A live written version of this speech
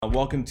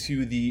Welcome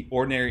to the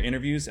Ordinary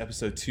Interviews,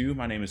 episode 2.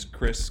 My name is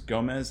Chris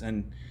Gomez,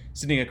 and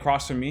sitting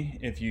across from me,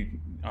 if you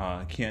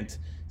can't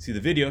see the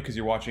video because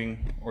you're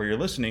watching or you're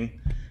listening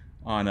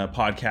on a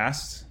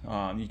podcast,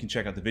 you can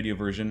check out the video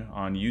version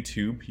on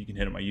YouTube. You can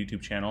hit up my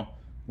YouTube channel.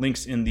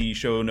 Links in the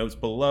show notes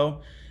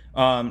below.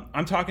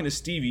 I'm talking to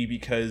Stevie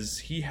because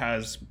he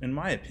has, in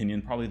my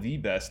opinion, probably the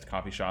best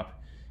coffee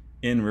shop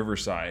in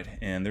Riverside,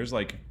 and there's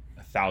like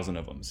 1,000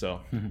 of them.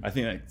 So I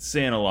think that's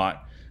saying a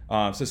lot.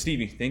 So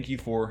Stevie, thank you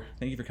for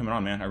coming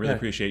on, man. I really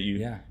appreciate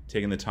you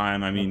taking the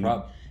time. I mean,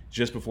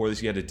 just before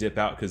this, you had to dip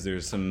out because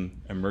there's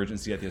some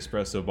emergency at the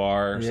espresso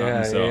bar or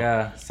something.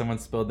 So. Someone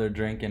spilled their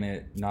drink and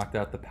it knocked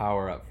out the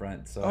power up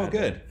front. So I had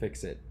to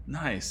fix it.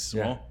 Nice.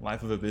 Yeah. Well,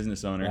 life of a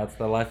business owner. That's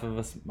the life of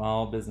a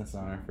small business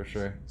owner for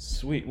sure.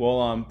 Sweet.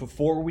 Well,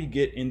 before we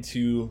get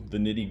into the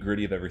nitty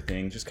gritty of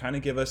everything, just kind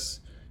of give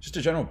us just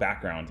a general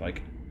background,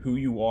 like who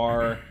you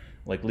are.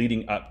 Like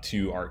leading up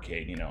to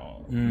Arcade, you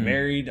know,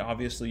 married,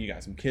 obviously, you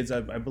got some kids,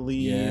 I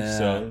believe.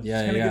 So just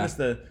kind of give us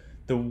the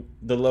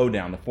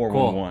lowdown, the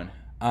 411.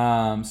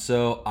 Cool.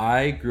 So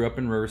I grew up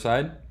in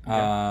Riverside.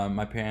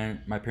 Okay.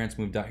 My parents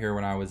moved out here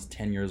when I was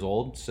 10 years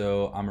old.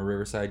 So I'm a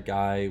Riverside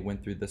guy,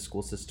 went through the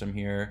school system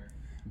here.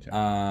 Okay.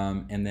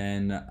 And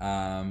then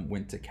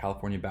went to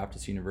California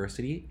Baptist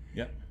University.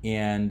 Yep.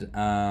 And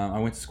I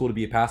went to school to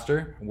be a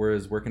pastor.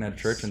 Was working at a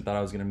church and thought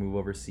I was going to move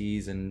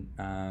overseas and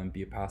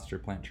be a pastor,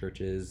 plant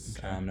churches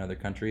in other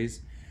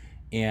countries.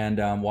 And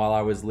while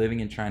I was living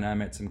in China, I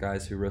met some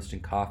guys who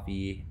roasted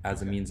coffee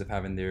as a means of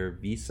having their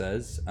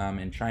visas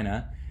in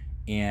China.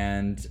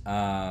 And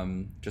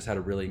just had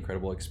a really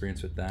incredible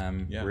experience with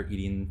them. Yeah. We're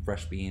eating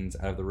fresh beans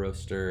out of the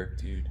roaster.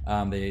 Dude.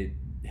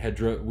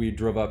 We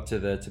drove up to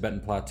the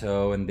Tibetan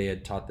plateau and they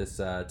had taught this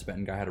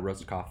Tibetan guy how to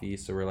roast coffee,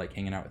 so we're like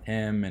hanging out with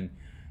him, and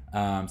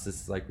so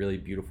this is like really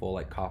beautiful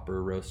like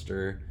copper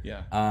roaster.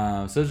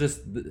 So it's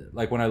just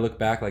like when I look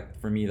back,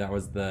 like for me that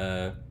was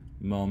the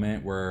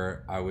moment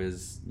where I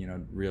was, you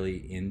know,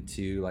 really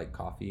into like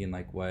coffee and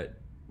like what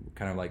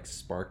kind of like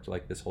sparked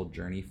like this whole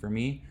journey for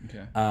me.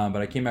 But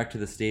I came back to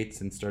the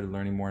States and started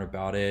learning more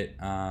about it,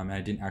 and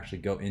I didn't actually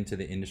go into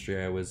the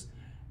industry. I was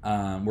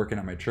working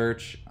at my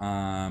church,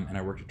 and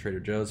I worked at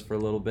Trader Joe's for a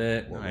little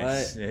bit.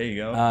 Nice. There you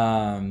go.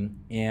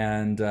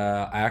 And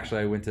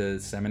I went to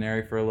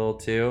seminary for a little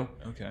too.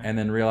 Okay. And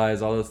then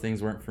realized all those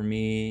things weren't for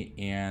me,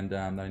 and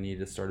that I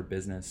needed to start a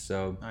business.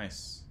 So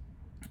nice.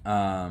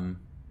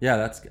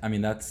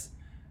 That's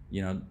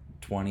you know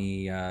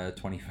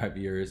 25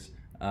 years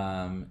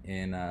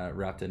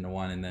wrapped into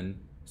one, and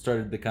then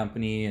started the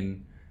company,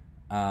 and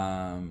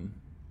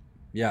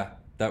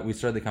that we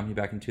started the company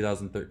back in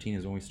 2013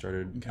 is when we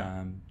started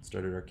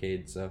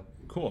Arcade. So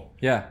cool.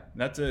 Yeah,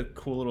 that's a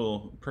perfect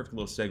little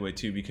segue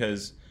too,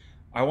 because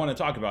I want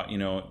to talk about, you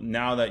know,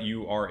 now that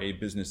you are a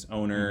business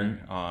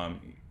owner,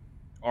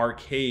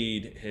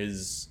 Arcade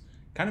has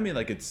kind of made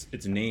like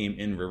its name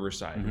in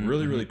Riverside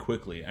really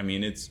quickly. I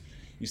mean,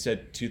 you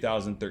said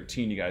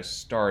 2013 you guys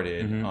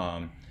started,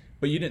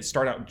 but you didn't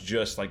start out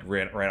just like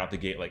right out the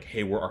gate like,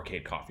 hey, we're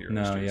Arcade Coffee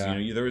Roasters.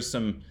 You know, there was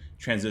some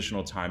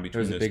transitional time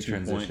between those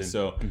 2 points.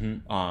 So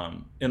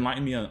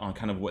enlighten me on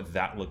kind of what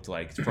that looked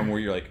like from where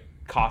you're like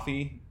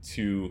coffee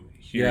to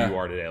here you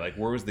are today. Like,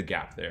 where was the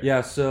gap there?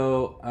 Yeah,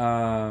 so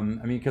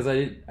because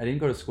I didn't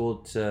go to school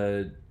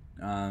to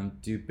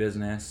do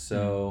business.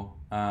 So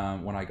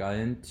when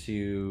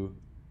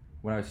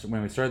we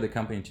started the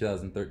company in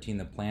 2013,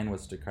 the plan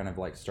was to kind of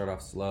like start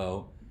off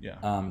slow. To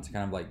kind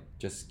of like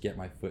just get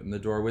my foot in the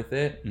door with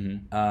it.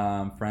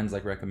 Friends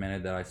like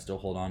recommended that I still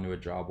hold on to a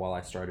job while I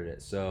started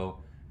it.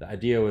 So the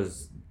idea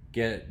was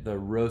get the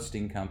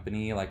roasting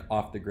company like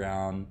off the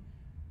ground,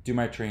 do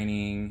my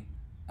training,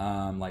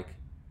 like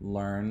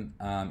learn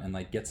and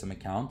like get some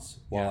accounts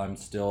while I'm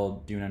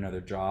still doing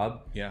another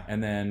job.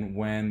 And then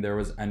when there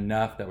was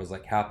enough that was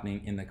like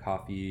happening in the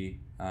coffee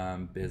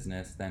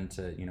business, then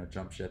to, you know,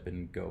 jump ship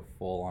and go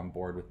full on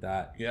board with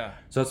that.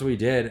 So that's what we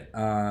did.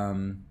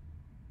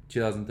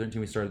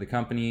 2013 we started the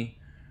company.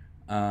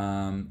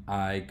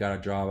 I got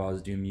a job. I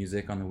was doing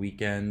music on the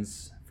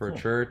weekends for a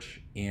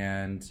church,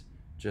 and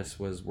just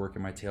was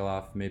working my tail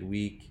off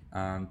midweek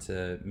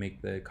to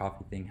make the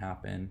coffee thing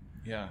happen.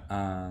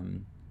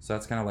 So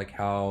that's kind of like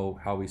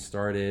how we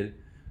started,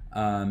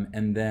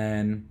 and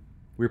then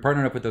we were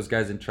partnered up with those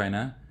guys in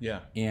China.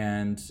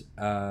 And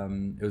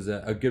it was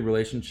a good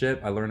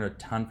relationship. I learned a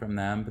ton from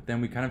them, but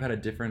then we kind of had a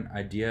different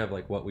idea of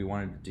like what we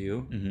wanted to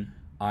do.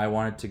 I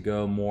wanted to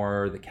go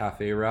more the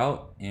cafe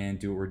route and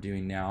do what we're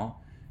doing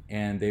now,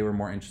 and they were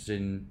more interested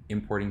in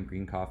importing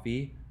green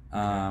coffee.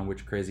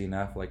 Which, crazy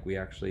enough, like we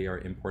actually are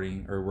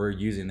importing, or we're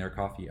using their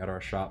coffee at our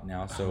shop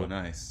now. So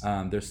nice.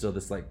 There's still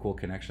this like cool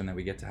connection that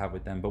we get to have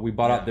with them. But we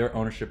bought out their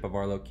ownership of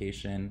our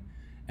location,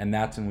 and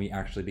that's when we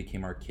actually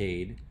became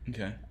Arcade.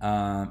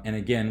 And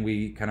again,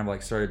 we kind of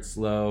like started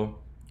slow.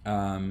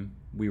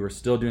 We were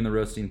still doing the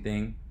roasting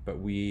thing, but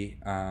we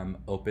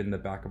opened the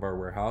back of our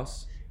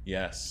warehouse.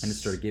 Yes. And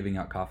just started giving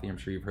out coffee. I'm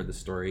sure you've heard the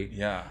story.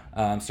 Yeah.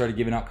 Started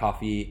giving out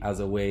coffee as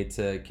a way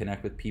to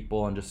connect with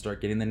people and just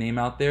start getting the name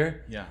out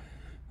there. Yeah.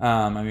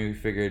 I mean, we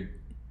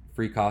figured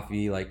free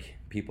coffee, like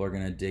people are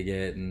going to dig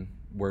it and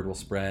word will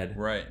spread.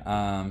 Right.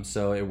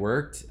 So it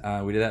worked.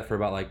 We did that for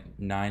about like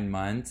 9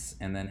 months,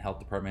 and then health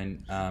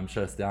department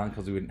shut us down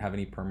because we wouldn't have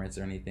any permits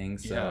or anything.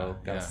 So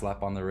got a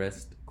slap on the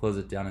wrist, closed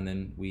it down, and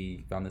then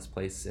we found this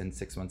place, and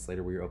 6 months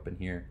later we were open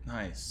here.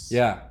 Nice.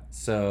 Yeah.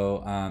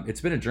 So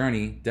it's been a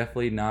journey.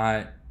 Definitely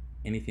not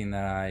anything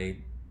that I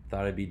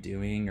thought I'd be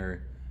doing,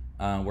 or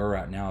where we're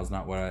at now is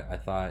not what I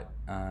thought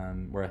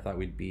where I thought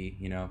we'd be,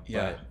 you know.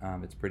 Yeah.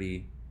 But it's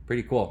pretty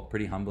cool,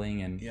 pretty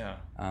humbling, and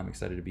I'm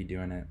excited to be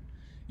doing it.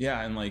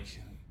 Yeah, and like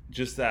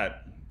just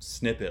that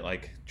snippet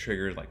like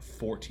triggered like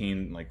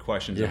 14 like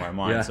questions in my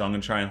mind. So I'm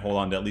gonna try and hold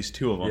on to at least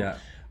 2 of them. Yeah.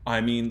 I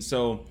mean,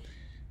 so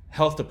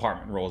health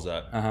department rolls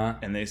up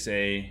and they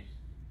say,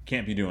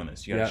 can't be doing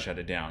this. You gotta shut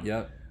it down.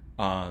 Yep.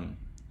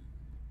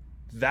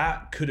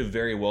 That could have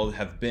very well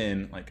have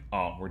been like,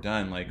 oh, we're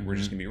done. Like we're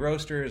just gonna be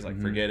roasters. Like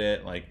forget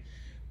it. Like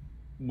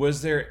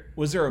was there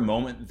a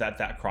moment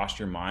that crossed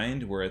your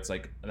mind where it's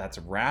like, that's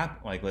a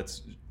wrap? Like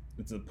let's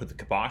put the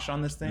kibosh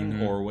on this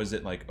thing, or was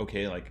it like,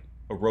 okay, like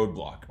a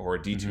roadblock or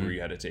a detour you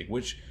had to take?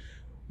 Which,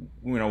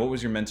 you know, what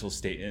was your mental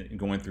state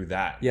going through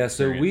that? Yeah,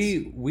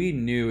 experience? so we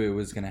knew it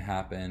was gonna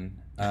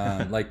happen.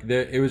 Like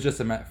it was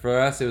just for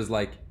us. It was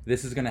like,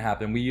 this is gonna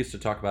happen. We used to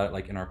talk about it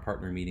like in our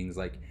partner meetings,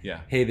 like,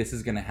 hey, this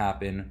is gonna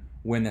happen.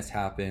 When this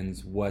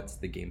happens, what's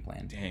the game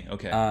plan? Dang.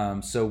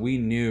 Okay. So we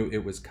knew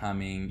it was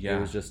coming.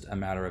 It was just a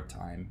matter of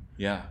time.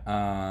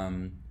 Yeah.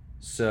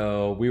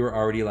 So we were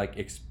already like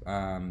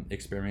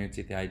experimenting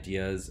with the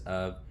ideas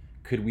of,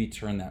 could we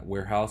turn that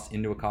warehouse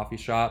into a coffee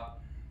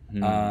shop?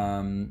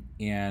 And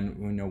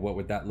you know, what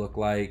would that look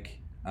like?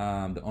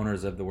 The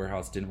owners of the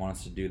warehouse didn't want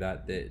us to do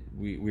that. That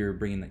we were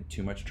bringing like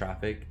too much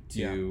traffic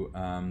to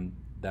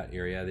that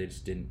area. They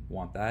just didn't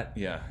want that.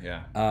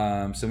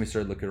 Yeah. So we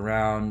started looking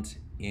around,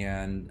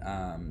 and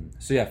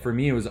so yeah, for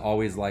me it was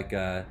always like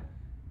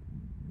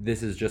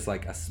this is just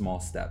like a small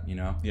step, you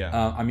know.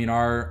 I mean,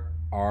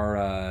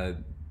 our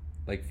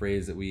like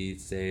phrase that we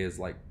say is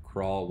like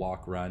crawl,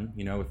 walk, run,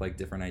 you know, with like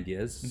different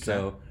ideas.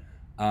 So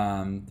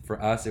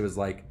for us it was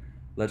like,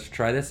 let's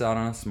try this out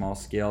on a small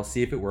scale,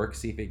 see if it works,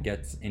 see if it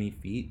gets any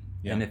feet.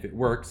 And if it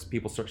works,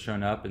 people start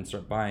showing up and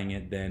start buying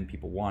it, then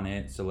people want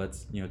it, so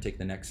let's, you know, take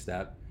the next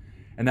step.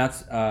 And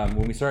that's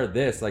when we started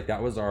this, like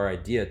that was our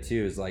idea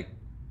too, is like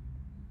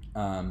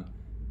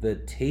the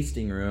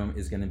tasting room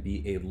is going to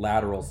be a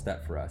lateral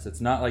step for us.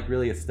 It's not like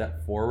really a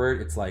step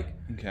forward. It's like,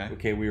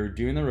 okay, we were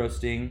doing the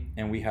roasting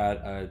and we had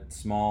a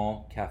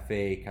small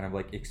cafe kind of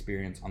like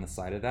experience on the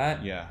side of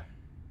that.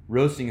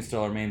 Roasting is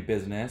still our main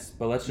business,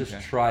 but let's just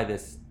try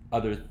this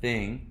other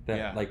thing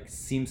that like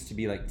seems to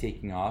be like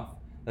taking off.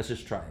 Let's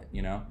just try it,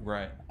 you know?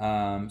 Right.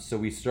 So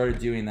we started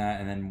doing that,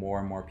 and then more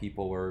and more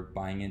people were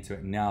buying into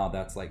it. Now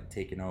that's like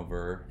taken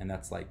over, and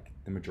that's like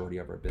the majority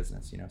of our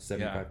business, you know,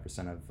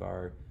 75% of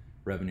our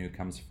revenue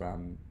comes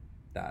from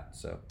that.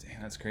 So dang,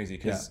 that's crazy,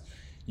 because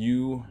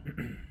you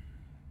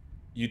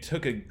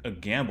took a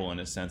gamble in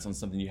a sense on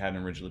something you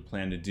hadn't originally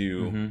planned to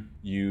do.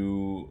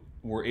 You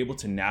were able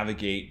to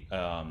navigate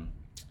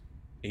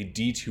a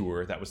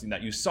detour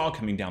that you saw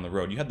coming down the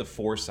road. You had the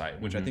foresight,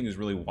 which I think is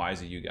really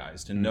wise of you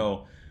guys to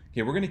know,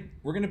 okay,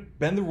 we're gonna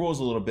bend the rules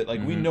a little bit.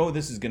 Like we know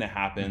this is gonna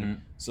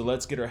happen, so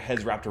let's get our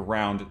heads wrapped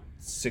around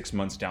 6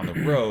 months down the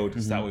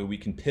road, so that way we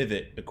can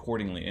pivot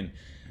accordingly. And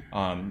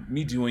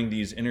me doing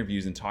these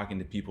interviews and talking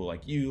to people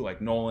like you,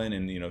 like Nolan,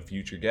 and you know,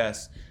 future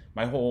guests,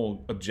 my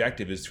whole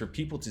objective is for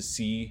people to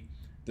see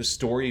the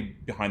story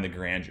behind the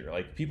grandeur.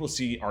 Like people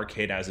see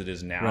Arcade as it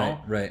is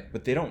now, right.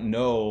 But they don't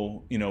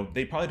know, you know,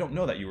 they probably don't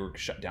know that you were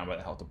shut down by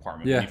the health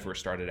department when you first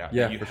started out.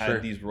 That you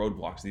had these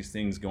roadblocks, these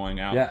things going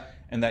out,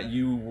 and that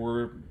you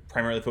were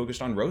primarily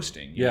focused on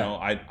roasting. You know,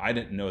 I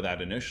didn't know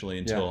that initially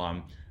until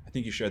I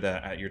think you shared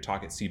that at your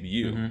talk at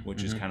CBU,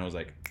 which is kind of was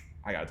like,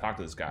 I got to talk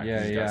to this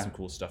guy. He's got some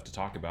cool stuff to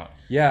talk about.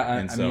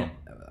 I mean,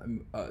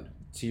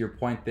 to your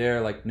point there,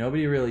 like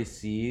nobody really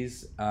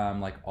sees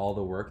like all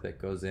the work that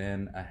goes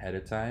in ahead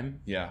of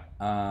time.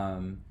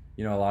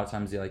 You know, a lot of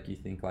times you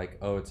think like,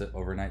 oh, it's an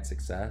overnight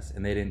success,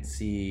 and they didn't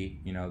see,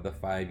 you know, the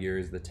 5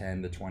 years, the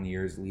 10, the 20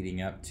 years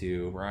leading up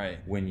to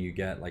when you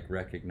get like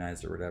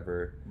recognized or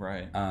whatever.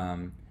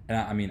 And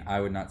I mean,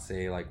 I would not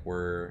say like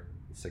we're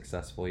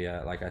successful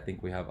yet. Like I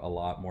think we have a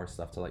lot more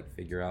stuff to like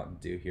figure out and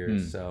do here.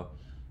 So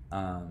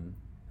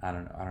I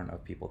don't know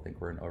if people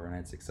think we're an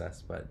overnight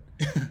success, but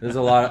there's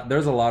a lot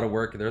of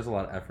work, there's a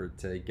lot of effort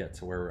to get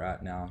to where we're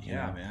at now.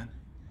 Man.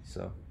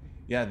 So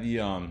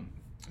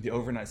the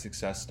overnight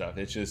success stuff,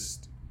 it's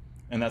just,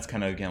 and that's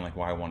kind of again like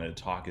why I wanted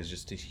to talk, is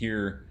just to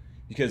hear,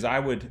 because I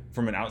would,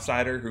 from an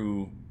outsider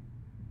who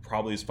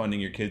probably is funding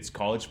your kids'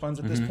 college funds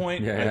at this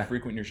point, I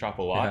frequent your shop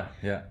a lot.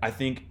 I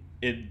think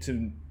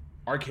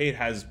Arcade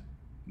has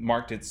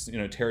marked its, you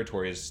know,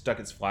 territory, has stuck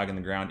its flag in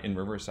the ground in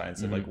Riverside and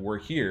said like, we're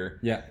here.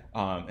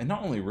 And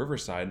not only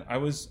Riverside, I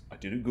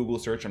did a Google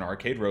search on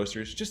Arcade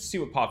Roasters just to see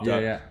what popped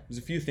up. There's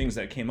a few things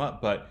that came up,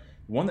 but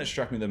one that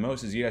struck me the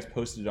most is you guys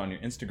posted on your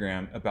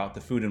Instagram about the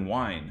food and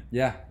wine.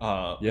 It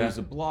was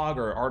a blog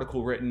or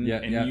article written,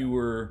 and you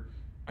were,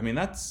 I mean,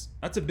 that's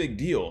a big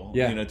deal,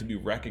 Yeah. you know, to be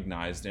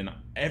recognized, and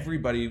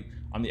everybody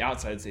on the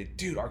outside say,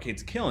 dude,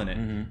 Arcade's killing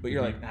it. But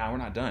you're like, nah, we're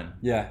not done.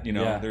 Yeah. You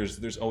know, yeah.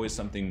 there's always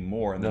something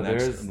more in the No,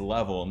 next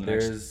level. And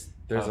there's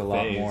a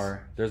lot phase.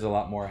 more. There's a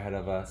lot more ahead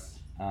of us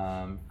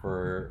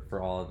for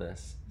all of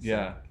this. So,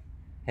 Yeah.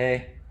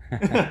 Hey.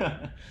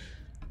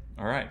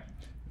 All right.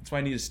 That's why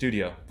I need a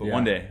studio, but Yeah.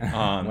 one day.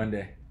 One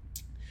day.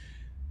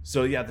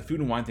 So yeah, the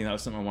food and wine thing, that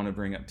was something I wanted to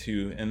bring up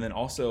too. And then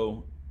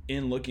also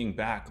in looking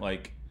back,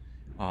 like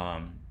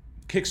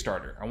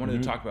Kickstarter, I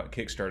wanted to talk about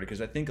Kickstarter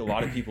because I think a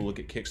lot of people look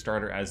at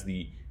Kickstarter as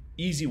the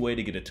easy way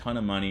to get a ton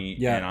of money,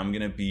 and I'm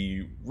going to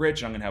be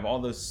rich. I'm going to have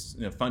all this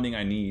funding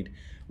I need.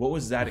 What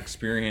was that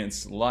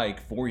experience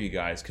like for you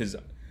guys? Because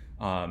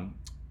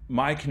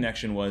my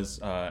connection was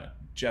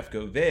Jeff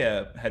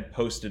Govea had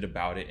posted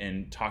about it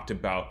and talked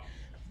about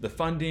the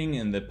funding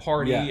and the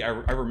party. I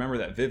remember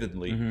that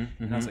vividly. And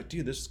I was like,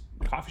 dude, this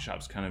coffee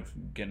shop's kind of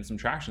getting some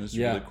traction. This is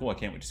really cool. I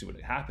can't wait to see what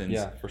happens.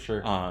 Yeah, for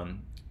sure.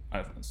 I'm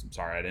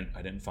sorry,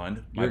 I didn't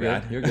fund. You're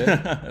bad. Good. You're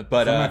good.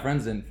 But some of my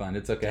friends didn't fund.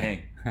 It's okay.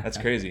 Dang, that's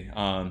crazy.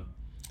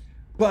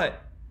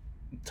 But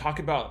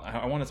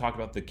I want to talk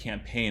about the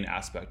campaign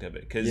aspect of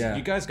it, because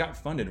you guys got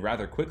funded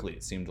rather quickly,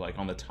 it seemed like,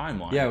 on the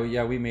timeline.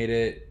 Yeah, we made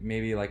it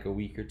maybe like a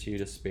week or two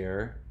to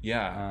spare.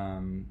 Yeah.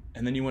 And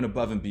then you went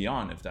above and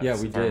beyond, if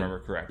we did. I remember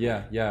correctly.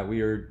 Yeah,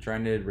 we were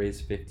trying to raise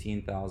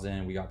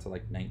 15,000. We got to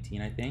like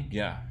 19, I think.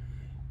 Yeah.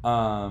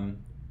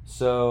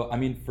 So I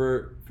mean,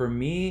 for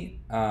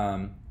me,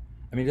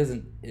 I mean,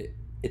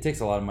 it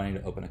takes a lot of money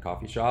to open a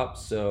coffee shop.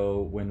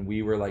 So when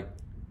we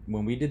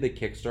did the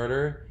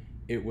Kickstarter,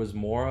 it was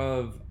more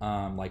of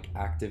like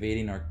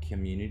activating our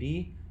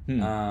community,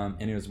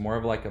 and it was more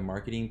of like a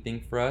marketing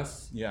thing for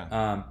us.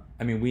 Yeah.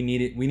 I mean, we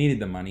needed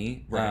the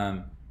money.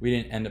 Right. We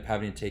didn't end up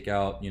having to take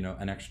out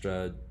an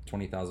extra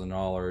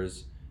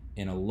 $20,000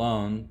 in a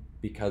loan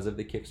because of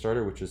the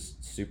Kickstarter, which was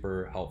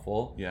super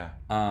helpful. Yeah.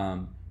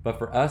 But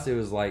for us, it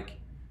was like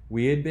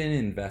we had been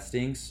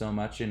investing so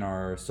much in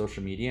our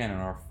social media and in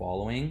our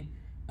following,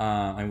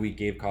 and we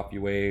gave coffee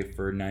away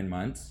for 9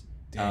 months.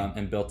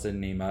 And built a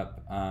name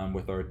up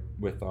with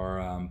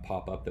our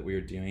pop-up that we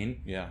were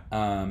doing. Yeah.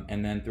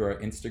 And then through our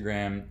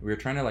Instagram, we were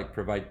trying to like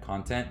provide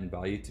content and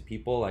value to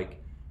people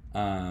like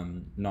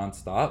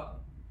nonstop.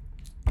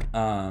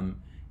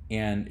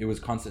 And it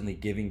was constantly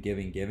giving.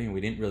 We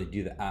didn't really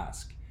do the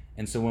ask.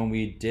 And so when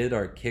we did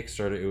our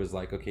Kickstarter, it was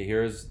like, okay,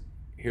 here's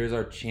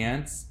our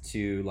chance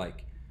to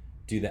like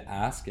do the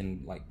ask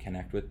and like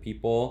connect with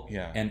people,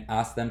 and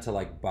ask them to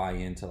like buy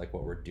into like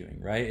what we're doing,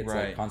 right? It's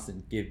like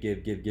constant give,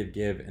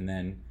 and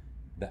then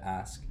the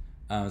ask.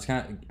 It's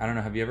kind of, I don't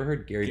know, have you ever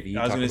heard Gary Vee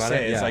talk about it? I was gonna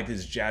say, it's like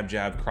his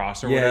jab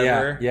cross or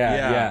whatever.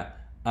 Yeah.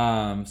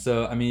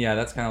 So I mean,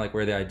 that's kind of like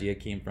where the idea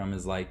came from,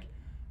 is like,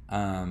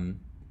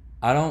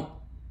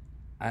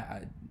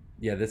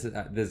 this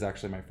is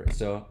actually my phrase.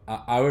 So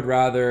I would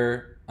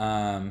rather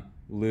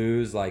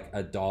lose like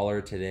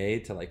 $1 today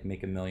to like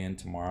make $1 million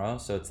tomorrow.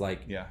 So it's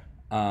like,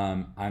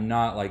 I'm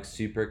not like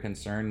super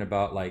concerned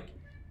about like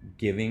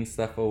giving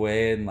stuff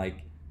away, and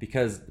like,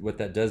 because what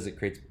that does, it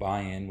creates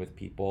buy-in with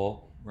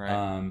people,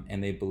 right?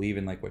 And they believe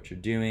in like what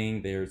you're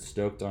doing, they're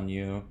stoked on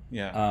you,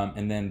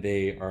 and then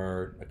they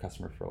are a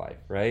customer for life,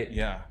 right?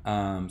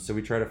 So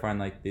we try to find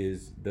like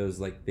those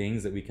like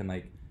things that we can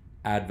like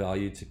add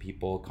value to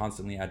people,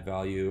 constantly add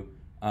value,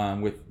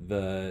 with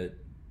the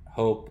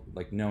hope,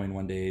 like knowing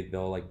one day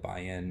they'll like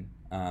buy in,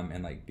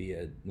 and like be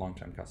a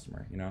long-term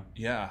customer,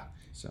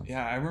 So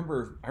I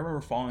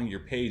remember following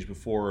your page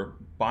before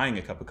buying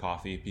a cup of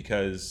coffee,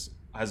 because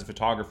as a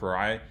photographer,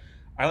 I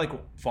like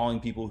following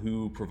people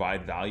who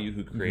provide value,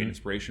 who create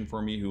inspiration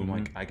for me, who I'm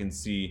like, I can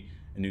see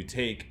a new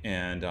take.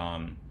 And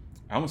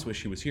I almost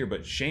wish he was here,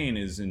 but Shane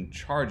is in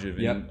charge of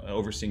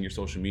overseeing your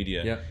social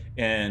media.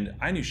 And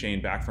I knew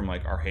Shane back from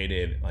like our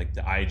heyday of like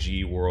the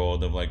IG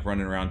world of like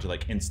running around to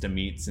like Insta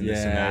meets and this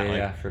and that.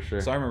 Yeah, for sure.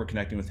 So I remember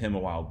connecting with him a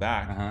while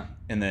back,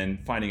 and then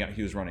finding out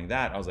he was running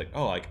that. I was like,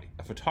 oh, like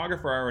a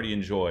photographer I already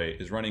enjoy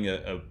is running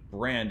a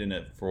brand in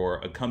it for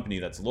a company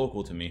that's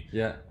local to me.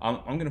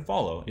 I'm gonna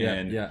follow.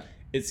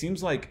 It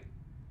seems like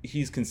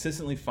he's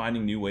consistently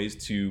finding new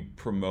ways to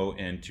promote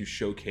and to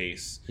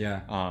showcase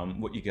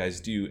what you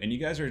guys do. And you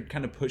guys are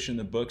kind of pushing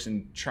the books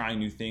and trying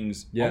new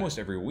things almost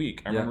every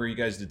week. I remember you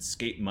guys did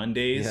Skate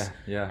Mondays.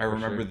 I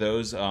remember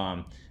those.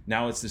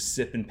 Now it's the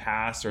Sip and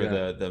Pass, or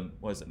the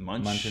what is it,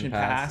 Munch and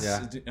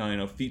Pass,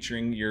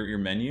 featuring your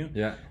menu.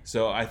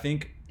 So I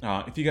think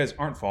if you guys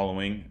aren't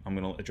following, I'm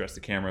going to address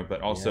the camera,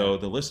 but also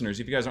the listeners,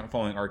 if you guys aren't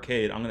following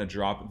Arcade, I'm going to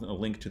drop a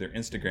link to their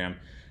Instagram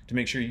to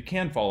make sure you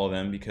can follow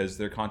them, because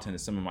their content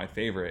is some of my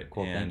favorite.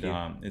 Cool, and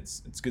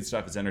it's good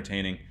stuff. It's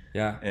entertaining.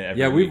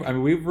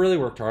 We've really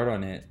worked hard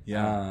on it.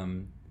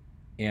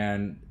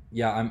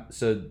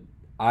 So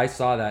I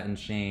saw that in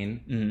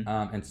Shane,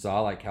 and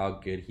saw like how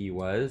good he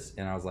was,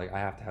 and I was like, I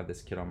have to have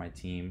this kid on my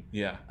team.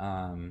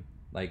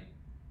 Like,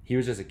 he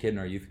was just a kid in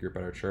our youth group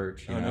at our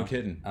church. You know? No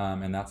kidding.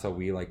 And that's how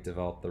we like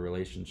developed the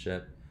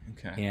relationship.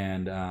 Okay.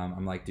 And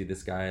I'm like, dude,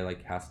 this guy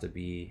like has to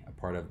be a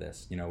part of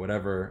this, you know,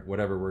 whatever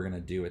we're gonna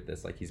do with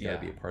this, like he's got to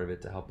be a part of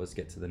it to help us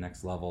get to the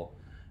next level.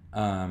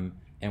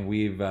 And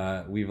we've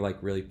like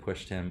really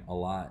pushed him a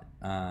lot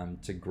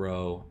to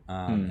grow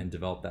and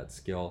develop that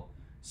skill.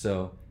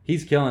 So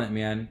he's killing it,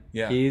 man.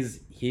 Yeah.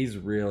 He's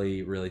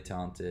really, really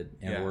talented,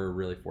 and we're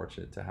really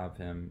fortunate to have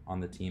him on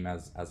the team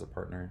as a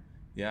partner.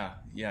 Yeah.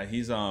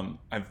 He's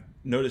I've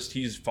noticed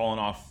he's fallen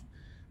off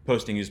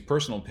posting his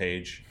personal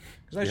page,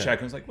 because I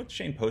checked and was like, what's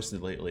Shane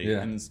posted lately?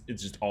 And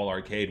it's just all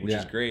arcade, which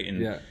is great.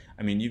 And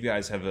I mean, you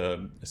guys have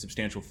a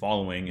substantial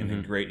following and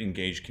a great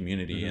engaged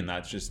community, and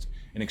that's just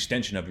an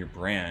extension of your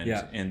brand.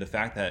 And the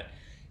fact that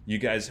you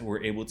guys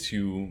were able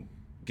to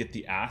get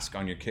the ask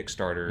on your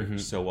Kickstarter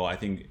so well, I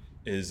think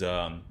is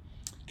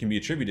can be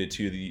attributed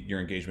to your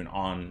engagement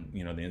on,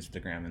 you know, the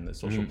Instagram and the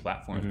social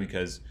platforms,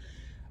 because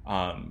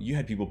you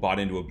had people bought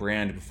into a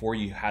brand before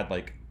you had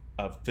like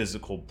a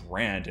physical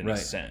brand in a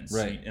sense.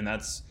 And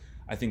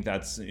I think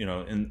that's, you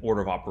know, in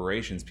order of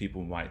operations,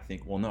 people might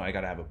think, well, no, I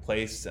got to have a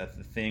place at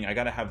the thing. I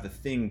got to have the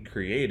thing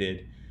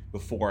created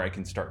before I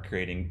can start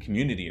creating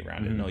community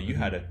around it. No, you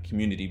had a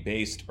community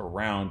based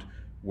around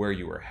where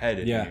you were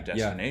headed in your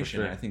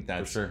destination. And I think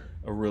that's a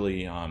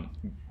really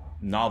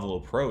novel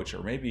approach,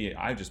 or maybe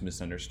I just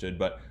misunderstood,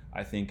 but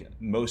I think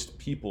most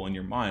people in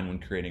your mind when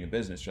creating a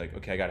business, you're like,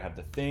 okay, I got to have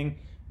the thing,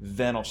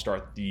 then I'll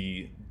start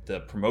the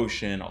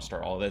promotion, I'll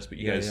start all this, but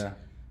you guys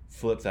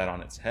flip that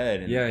on its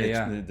head,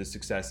 and the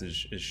success is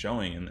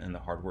showing, and the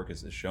hard work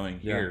is showing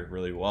here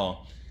really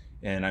well.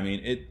 And I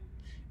mean,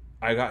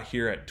 I got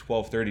here at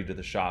 12:30 to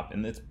the shop,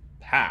 and it's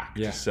packed.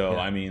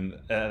 I mean,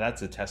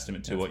 that's a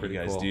testament to what you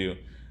guys do,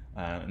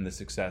 and the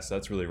success.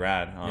 That's really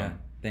rad.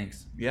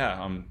 Thanks.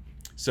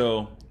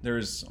 So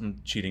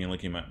I'm cheating and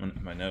looking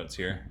at my notes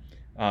here.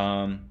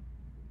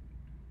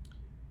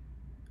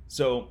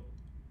 So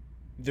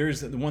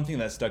there's the one thing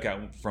that stuck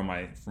out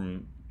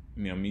from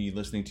me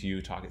listening to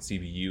you talk at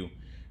CBU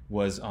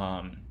was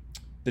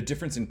the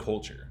difference in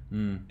culture.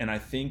 And I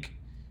think,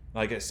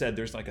 like I said,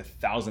 there's like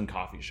 1,000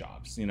 coffee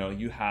shops. You know,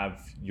 you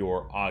have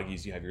your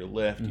Augies, you have your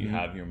Lyft, you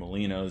have your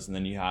Molinos, and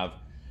then you have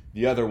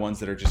the other ones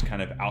that are just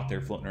kind of out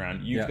there floating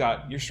around.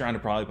 You're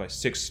surrounded probably by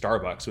 6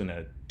 Starbucks in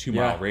a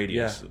 2-mile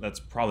radius. So that's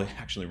probably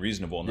actually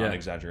reasonable, not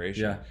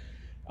exaggeration.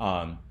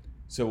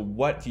 So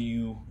what do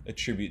you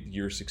attribute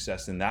your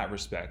success in that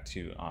respect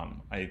to?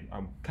 I'm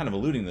kind of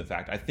alluding to the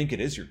fact, I think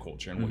it is your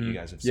culture and what you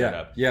guys have set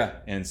up.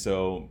 And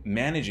so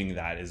managing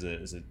that is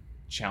a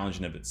challenge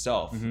in of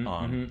itself.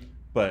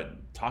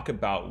 But talk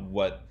about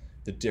what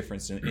the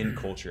difference in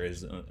culture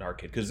is in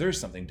arcade, because there's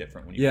something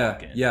different when you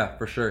walk in. Yeah,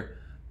 for sure.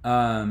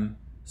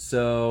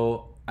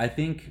 So I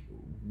think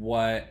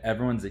what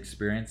everyone's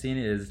experiencing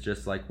is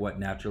just like what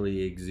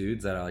naturally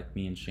exudes out of like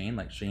me and Shane.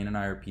 Like Shane and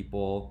I are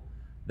people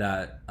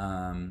that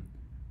on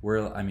the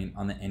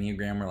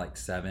Enneagram, we're like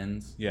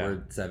 7s.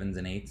 We're 7s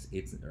and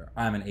 8s.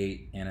 I'm an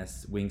 8 and a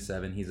wing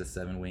 7. He's a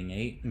 7 wing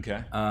 8.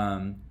 Okay.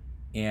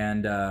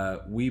 And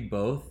we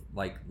both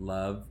like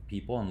love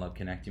people and love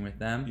connecting with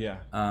them.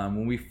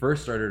 When we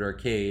first started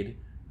arcade,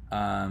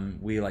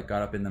 we like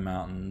got up in the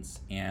mountains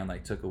and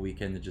like took a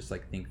weekend to just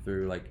like think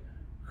through like,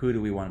 who do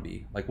we want to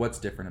be? Like, what's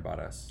different about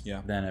us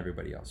than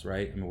everybody else,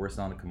 right? I mean, we're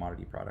selling a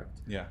commodity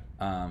product.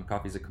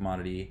 Coffee's a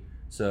commodity.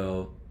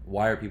 So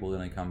why are people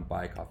going to come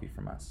buy coffee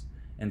from us?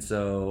 And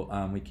so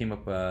we came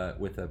up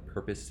with a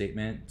purpose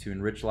statement: to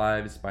enrich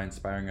lives by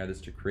inspiring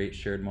others to create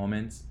shared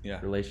moments,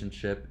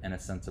 relationship, and a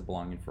sense of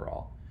belonging for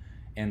all.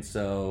 And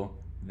so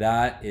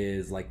that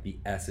is like the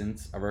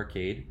essence of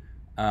arcade.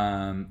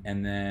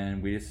 And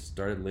then we just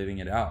started living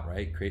it out,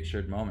 right? Create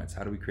shared moments.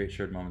 How do we create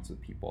shared moments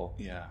with people?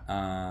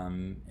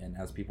 And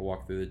as people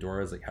walk through the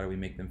doors, like, how do we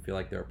make them feel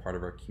like they're a part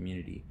of our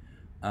community?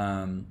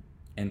 And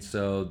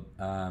so,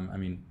 I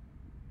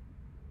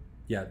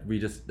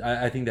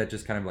think that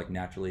just kind of like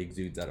naturally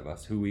exudes out of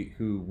us who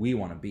we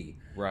want to be.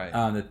 Right.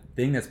 The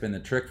thing that's been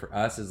the trick for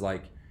us is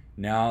like,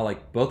 now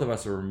like both of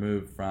us are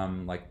removed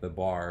from like the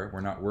bar.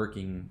 We're not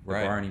working the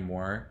bar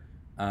anymore.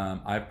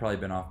 I've probably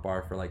been off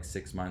bar for like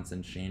 6 months,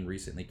 and Shane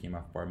recently came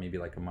off bar maybe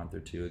like a month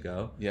or 2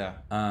 ago.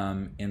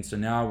 And so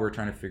now we're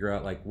trying to figure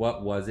out like,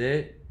 what was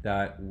it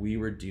that we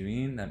were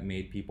doing that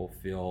made people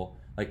feel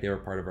like they were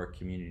part of our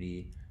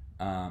community,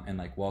 and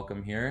like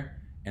welcome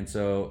here. And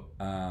so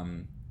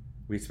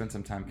we spent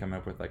some time coming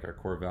up with like our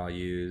core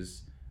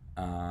values,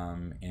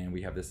 and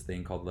we have this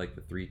thing called like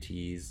the 3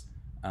 T's.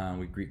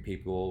 We greet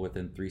people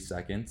within 3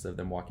 seconds of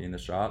them walking in the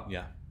shop.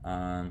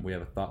 We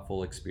have a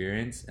thoughtful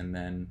experience, and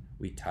then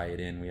we tie it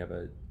in.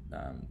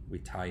 We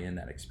tie in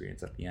that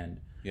experience at the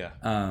end.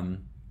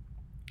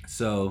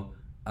 So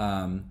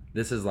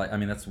this is like, I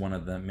mean, that's one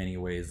of the many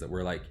ways that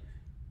we're like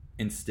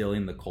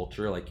instilling the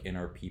culture like in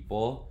our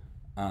people,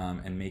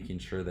 and making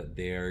sure that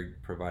they're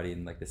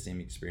providing like the same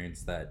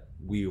experience that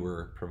we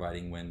were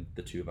providing when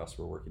the 2 of us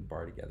were working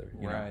bar together.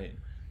 You know?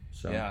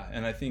 So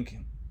and I think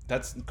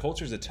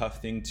culture is a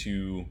tough thing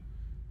to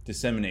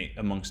disseminate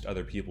amongst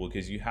other people,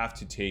 because you have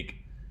to take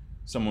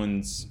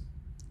someone's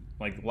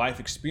like life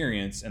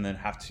experience and then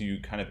have to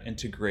kind of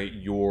integrate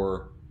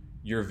your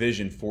your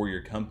vision for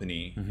your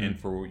company and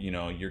for, you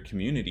know, your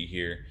community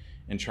here,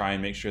 and try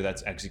and make sure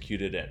that's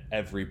executed at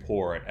every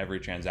pour, at every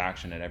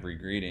transaction, at every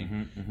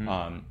greeting.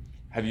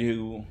 How do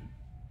you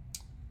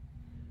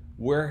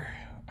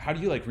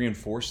like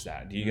reinforce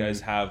that? Do you guys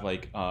have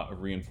like a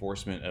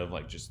reinforcement of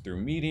like just through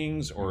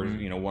meetings or,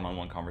 you know,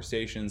 one-on-one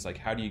conversations? Like,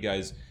 how do you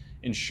guys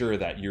ensure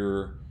that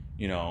you're,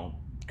 you know,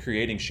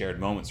 creating shared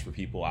moments for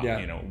people out,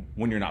 you know,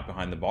 when you're not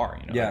behind the bar,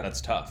 you know, that's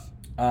tough.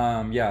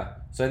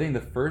 So I think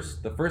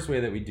the first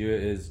way that we do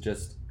it is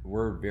just,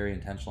 we're very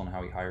intentional in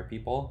how we hire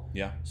people.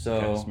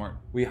 So smart.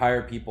 We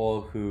hire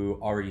people who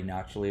already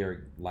naturally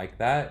are like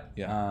that.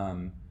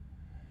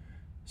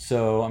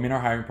 So, I mean, our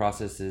hiring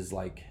process is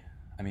like,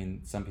 I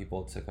mean, some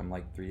people, it took them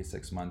like 3 to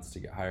 6 months to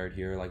get hired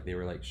here. Like, they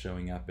were like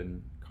showing up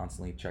and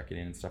constantly checking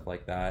in and stuff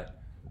like that.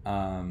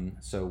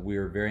 So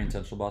we're very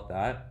intentional about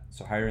that.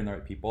 So hiring the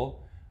right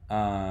people.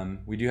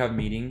 We do have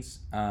meetings,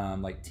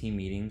 like team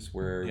meetings,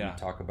 where we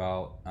talk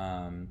about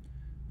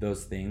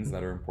those things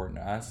that are important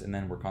to us, and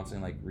then we're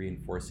constantly like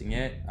reinforcing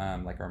it.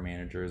 Like, our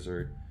managers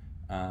are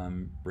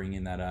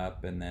bringing that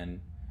up, and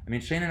then, I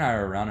mean, Shane and I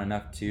are around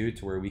enough too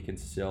to where we can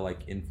still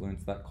like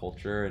influence that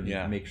culture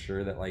and make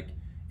sure that like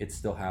it's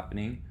still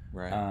happening.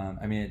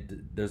 I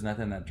mean, there's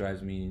nothing that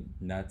drives me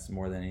nuts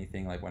more than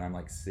anything, like when I'm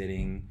like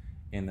sitting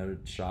in the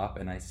shop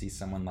and I see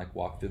someone like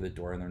walk through the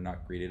door and they're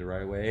not greeted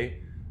right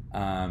away.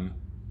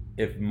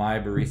 If my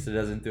barista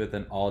doesn't do it,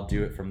 then I'll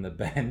do it from the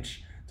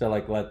bench to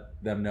like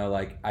let them know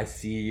like, I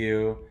see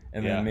you,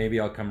 and then maybe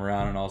I'll come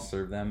around and I'll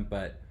serve them.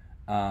 But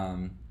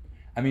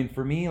I mean,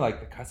 for me, like,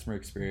 the customer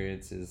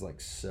experience is like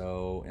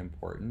so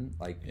important.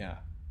 Like,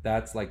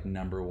 that's like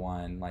number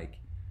one. Like,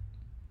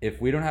 if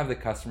we don't have the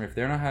customer, if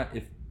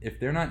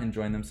they're not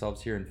enjoying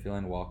themselves here and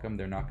feeling welcome,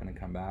 they're not going to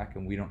come back,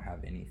 and we don't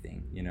have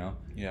anything, you know?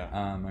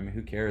 I mean,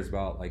 who cares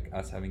about like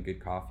us having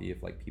good coffee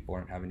if like people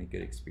aren't having a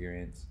good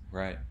experience?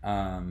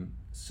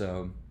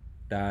 So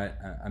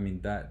that, I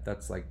mean,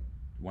 that's like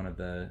one of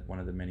the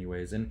many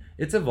ways, and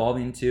it's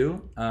evolving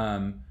too.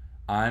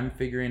 I'm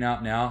figuring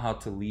out now how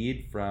to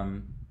lead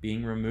from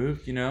being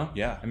removed, you know?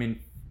 I mean,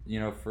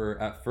 you know,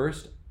 at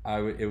first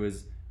it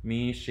was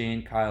me,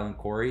 Shane, Kyle, and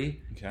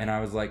Corey, and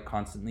I was like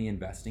constantly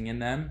investing in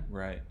them.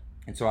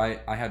 And so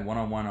I had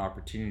one-on-one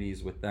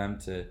opportunities with them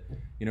to,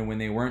 you know, when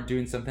they weren't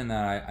doing something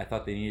that I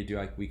thought they needed to do,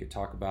 like, we could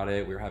talk about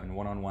it. We were having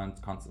one-on-ones,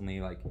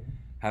 constantly like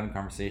having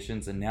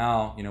conversations. And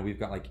now, you know, we've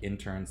got like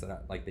interns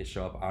that like, they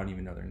show up, I don't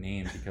even know their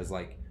name because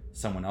like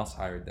someone else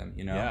hired them,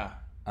 you know?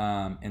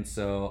 And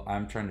so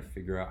I'm trying to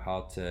figure out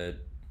how to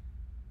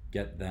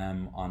get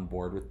them on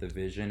board with the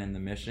vision and the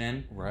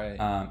mission,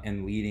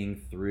 and leading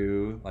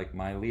through like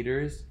my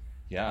leaders.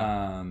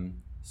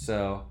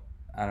 So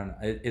I don't know.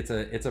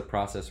 It's a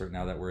process right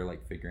now that we're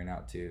like figuring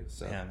out too.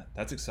 So yeah,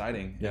 that's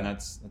exciting, and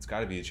that's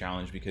got to be a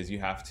challenge, because you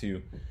have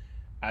to,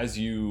 as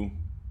you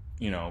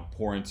know,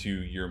 pour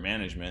into your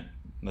management.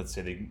 Let's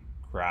say they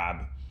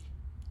grab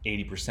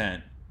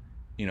 80%.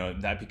 You know,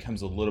 that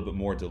becomes a little bit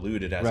more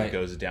diluted as it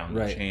goes down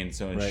the chain.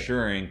 So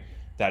ensuring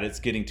that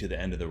it's getting to the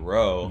end of the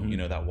row, you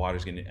know, that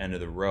water's getting to the end of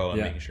the row,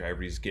 and making sure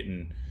everybody's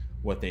getting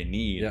what they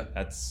need.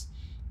 That's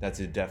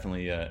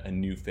definitely a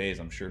new phase,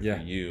 I'm sure,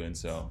 for you. And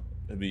so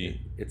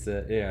it's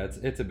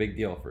a big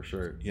deal for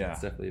sure.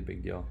 It's definitely a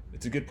big deal.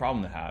 It's a good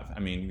problem to have. I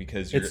mean,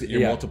 because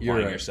you're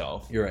multiplying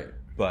yourself. You're right.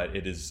 But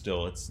it is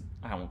still,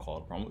 I won't call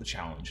it a problem, a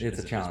challenge. It's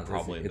a challenge. It's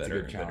probably a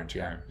better term.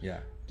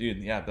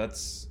 Dude,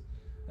 that's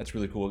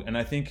really cool. And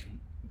I think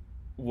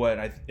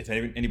if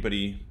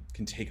anybody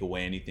can take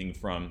away anything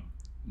from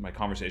my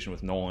conversation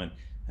with Nolan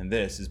and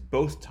this, is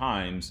both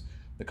times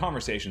the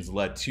conversations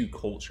led to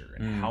culture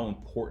and how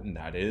important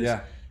that is.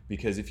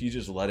 Because if you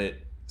just let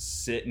it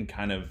sit and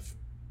kind of,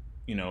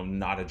 you know,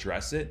 not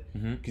address it,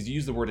 because you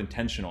use the word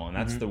intentional, and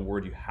that's the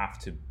word you have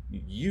to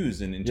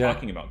use in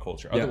talking about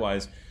culture.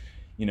 Otherwise,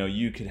 you know,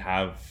 you could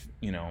have,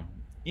 you know,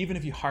 even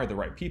if you hire the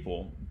right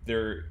people,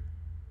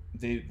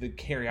 they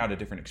carry out a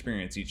different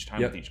experience each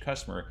time with each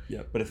customer.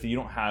 But if you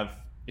don't have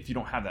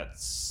that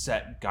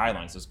set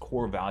guidelines, those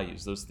core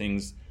values, those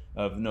things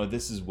of, no,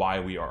 this is why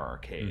we are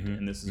Arcade,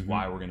 and this is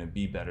why we're going to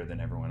be better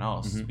than everyone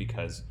else,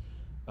 because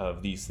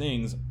of these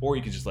things. Or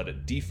you could just let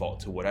it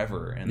default to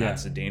whatever, and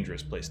that's a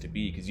dangerous place to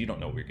be, because you don't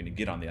know what you're going to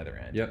get on the other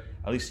end.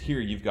 At least here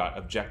you've got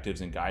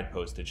objectives and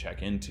guideposts to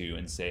check into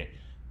and say,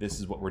 this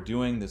is what we're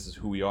doing, this is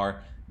who we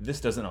are, this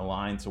doesn't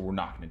align, so we're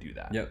not going to do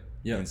that.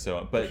 And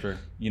so, but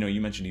you know, you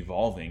mentioned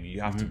evolving.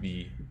 You have to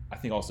be, I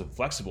think, also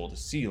flexible to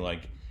see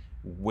like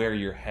where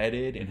you're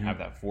headed, and have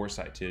that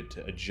foresight to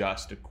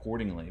adjust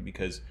accordingly,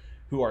 because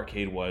who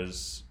Arcade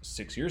was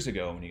 6 years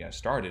ago when you guys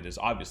started is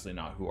obviously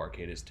not who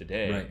Arcade is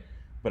today.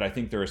 But I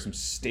think there are some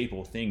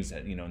staple things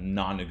that, you know,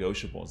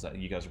 non-negotiables that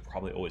you guys will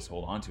probably always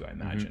hold on to, I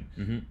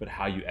imagine. But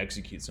how you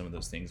execute some of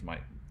those things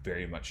might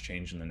very much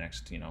change in the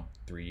next, you know,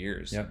 3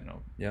 years, you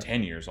know,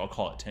 10 years. I'll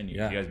call it 10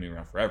 years. You guys have been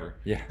around forever.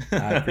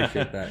 I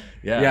appreciate that.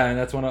 And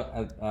that's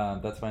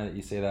that's funny that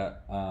you say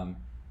that.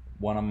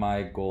 One of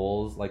my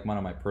goals, like one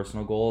of my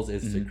personal goals,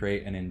 is to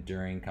create an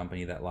enduring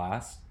company that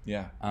lasts.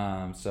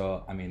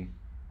 So, I mean,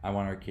 I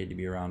want arcade to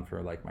be around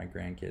for like my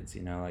grandkids,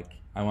 you know, like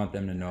I want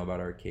them to know about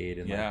arcade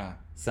and like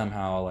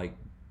somehow like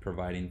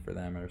providing for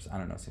them, or I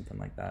don't know, something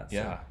like that.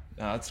 Yeah. So.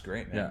 That's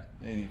great, man.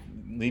 Yeah. And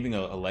leaving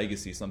a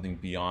legacy, something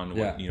beyond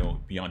what,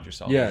 beyond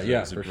yourself.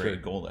 Is a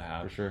great goal to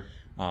have. For sure.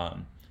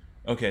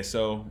 Okay,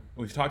 so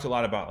we've talked a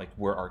lot about like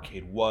where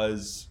arcade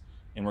was,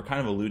 and we're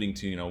kind of alluding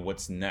to,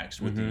 what's next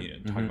with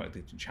talking about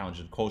the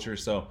challenges of culture.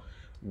 So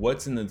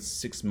what's in the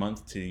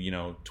 6-month to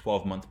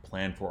 12-month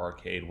plan for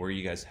arcade? Where are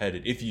you guys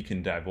headed? If you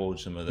can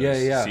divulge some of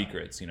those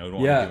secrets, you don't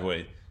want to give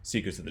away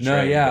secrets of the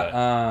trade.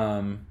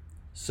 But...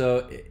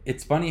 So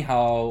it's funny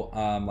how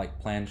like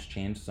plans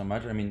change so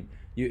much. I mean,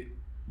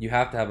 you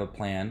have to have a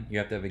plan. You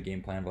have to have a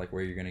game plan of like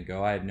where you're going to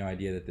go. I had no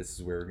idea that this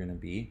is where we're going to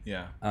be.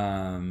 Yeah.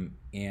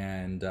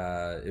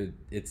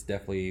 It's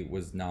definitely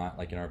was not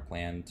like in our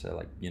plan to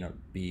like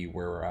be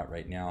where we're at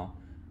right now.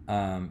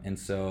 And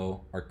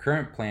so our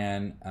current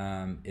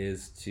plan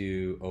is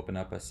to open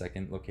up a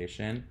second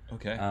location.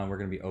 Okay. We're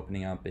going to be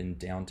opening up in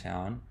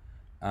downtown.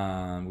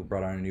 We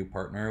brought on a new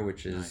partner,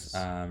 which is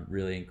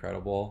really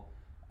incredible.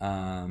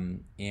 I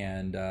mean,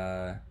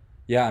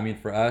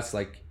 for us,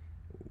 like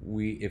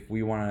if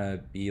we want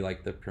to be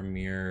like the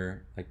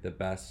premier, like the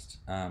best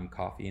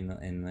coffee in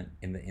the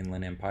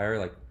Inland Empire,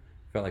 like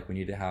felt like we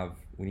need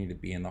to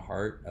be in the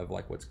heart of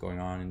like what's going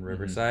on in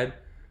Riverside.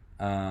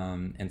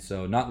 And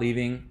so not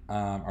leaving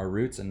our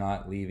roots and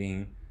not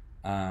leaving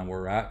where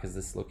we're at, because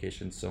this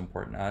location is so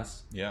important to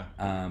us. Yeah.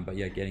 But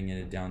yeah, getting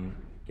into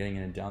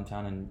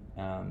downtown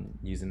and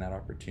using that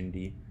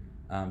opportunity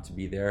to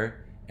be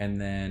there. And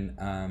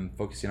then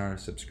focusing on our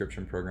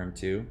subscription program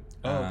too.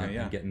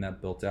 And getting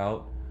that built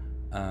out.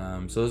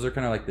 So those are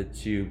kind of like the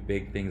two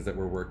big things that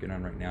we're working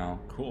on right now.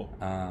 Cool.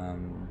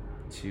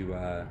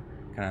 To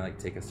kind of like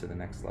take us to the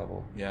next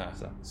level. Yeah.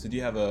 So do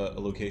you have a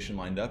location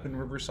lined up in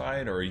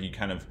Riverside, or are you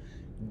kind of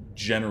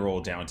general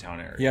downtown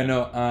area? Yeah,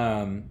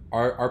 no.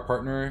 Our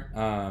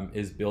partner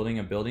is building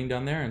a building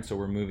down there, and so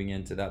we're moving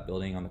into that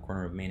building on the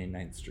corner of Main and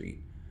 9th Street.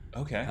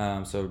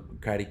 Okay. So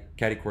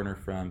catty corner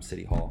from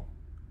City Hall.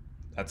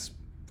 That's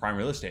prime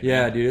real estate.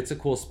 Yeah, dude, it's a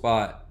cool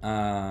spot.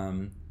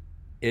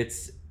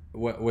 It's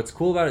what's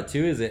cool about it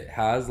too is it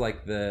has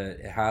like the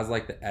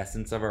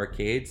essence of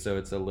arcade, so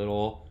it's a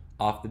little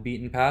off the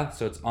beaten path.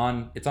 So it's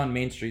on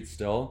Main Street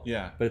still.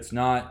 Yeah. But it's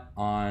not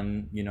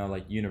on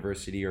like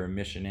University or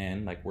Mission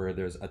Inn, like where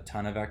there's a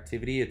ton of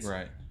activity.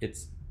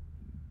 It's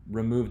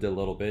removed a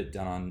little bit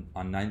down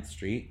on 9th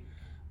Street.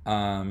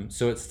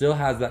 So it still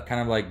has that kind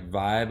of like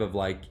vibe of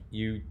like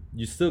you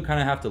still kind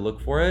of have to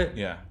look for it.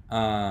 Yeah.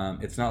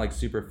 It's not like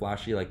super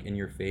flashy, like in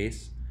your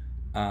face.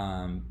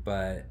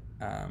 But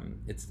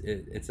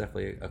it's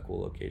definitely a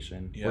cool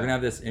location. Yeah. We're gonna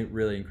have this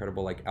really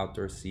incredible like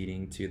outdoor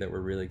seating too that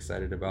we're really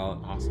excited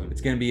about. Awesome.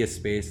 It's gonna be a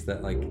space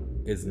that like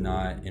is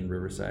not in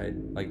Riverside.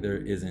 Like there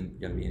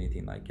isn't gonna be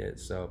anything like it.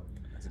 So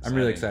I'm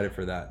really excited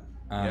for that.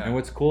 And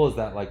what's cool is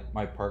that like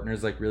my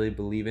partners like really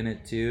believe in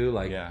it too.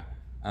 Like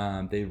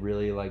they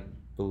really like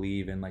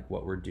believe in like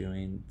what we're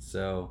doing.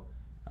 So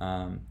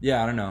I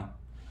don't know.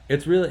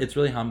 It's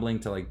really humbling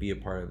to like be a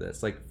part of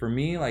this. Like for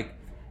me, like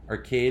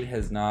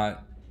arcade's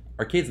not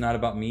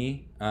about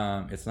me.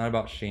 It's not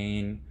about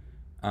Shane.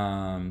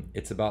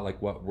 It's about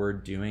like what we're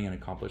doing and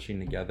accomplishing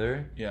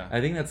together. Yeah.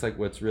 I think that's like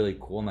what's really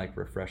cool and like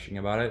refreshing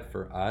about it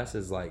for us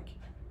is like,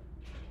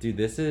 dude,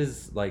 this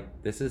is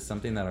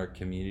something that our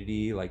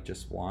community like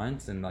just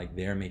wants and like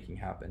they're making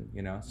happen,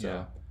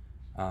 So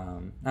I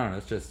don't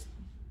know,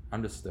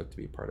 I'm just stoked to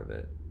be a part of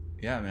it.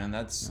 Yeah, man,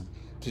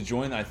 to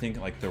join, I think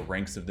like the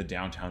ranks of the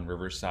downtown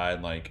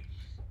Riverside, like,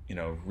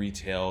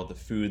 retail, the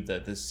food,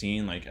 the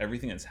scene, like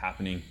everything that's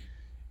happening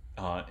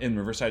in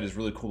Riverside is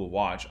really cool to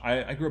watch.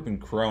 I grew up in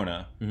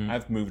Corona. Mm-hmm.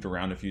 I've moved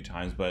around a few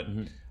times, but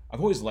I've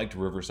always liked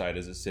Riverside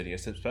as a city,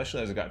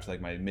 especially as I got to like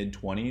my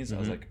mid-20s. I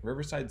was like,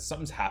 Riverside,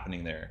 something's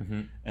happening there.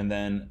 And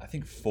then I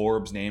think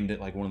Forbes named it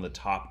like one of the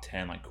top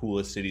 10 like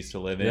coolest cities to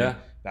live in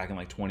back in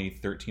like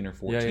 2013 or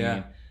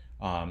 14.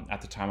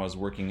 At the time I was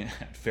working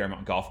at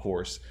Fairmount Golf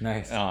Course.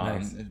 Nice.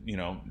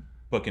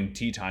 Booking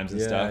tee times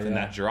and stuff, and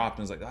that dropped,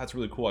 and I was like, oh, that's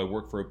really cool. I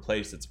work for a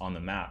place that's on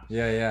the map.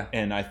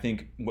 And I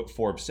think what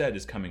Forbes said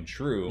is coming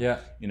true.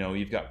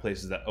 You've got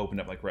places that opened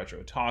up like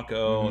Retro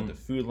Taco, the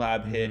Food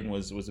Lab hit and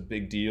was a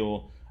big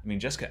deal. I mean,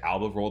 Jessica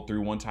Alba rolled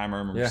through one time. I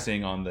remember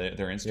seeing on their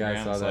Instagram.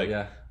 I saw that, like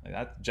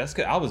that,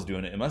 Jessica Alba's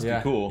doing it. It must be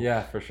cool.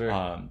 Yeah, for sure.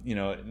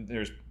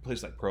 There's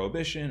places like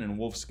Prohibition and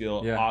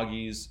Wolfskill,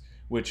 Augie's,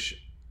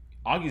 which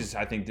Augie's,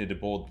 I think, did a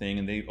bold thing,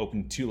 and they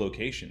opened 2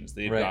 locations.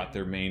 They've got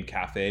their main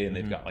cafe, and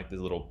they've got like this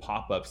little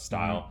pop-up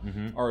style,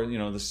 or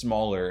the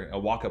smaller, a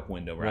walk-up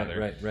window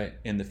rather,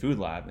 in the Food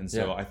Lab. And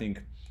so I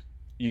think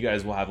you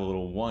guys will have a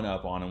little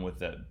one-up on them with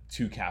the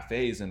 2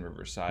 cafes in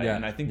Riverside,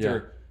 and I think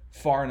they're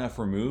far enough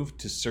removed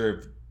to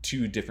serve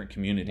 2 different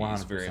communities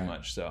 100%. Very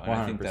much. So and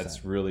I think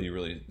that's really,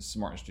 really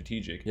smart and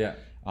strategic.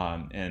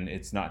 And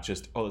it's not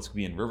just let's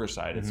be in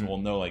Riverside. It's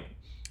like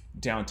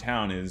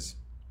downtown is,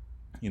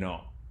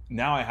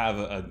 now I have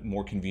a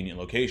more convenient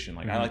location.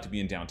 Like I like to be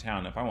in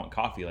downtown. If I want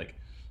coffee, like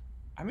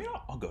I mean,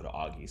 I'll go to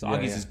Augie's. Yeah,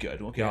 Augie's yeah. is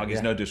good. Okay, Yeah, Augie's,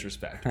 yeah. no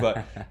disrespect,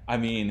 but I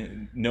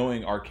mean,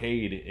 knowing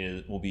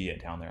Arcade will be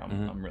down there,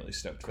 I'm really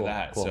stoked for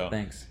that. Cool. So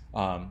Thanks.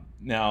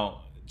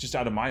 now, just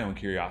out of my own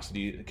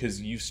curiosity, because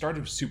you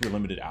started with super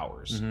limited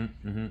hours,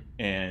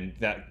 and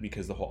that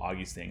because the whole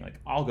Augie's thing, like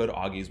I'll go to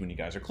Augie's when you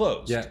guys are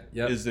closed. Yeah.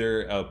 Yep. Is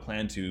there a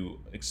plan to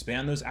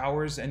expand those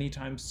hours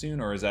anytime soon,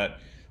 or is that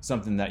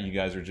something that you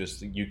guys are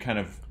just you kind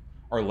of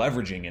are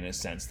leveraging in a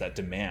sense that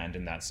demand,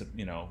 and that's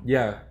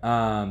Yeah.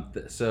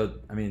 So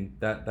I mean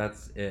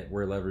that's it.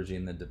 We're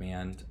leveraging the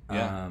demand.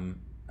 Yeah.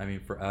 I mean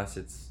for us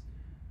it's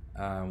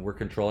we're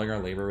controlling our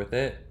labor with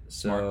it.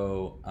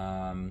 So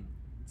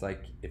it's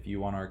like if you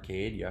want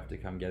Arcade, you have to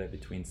come get it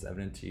between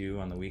 7 and 2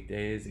 on the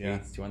weekdays,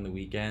 8 to 2 on the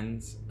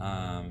weekends.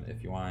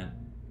 If you want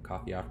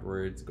coffee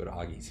afterwards, go to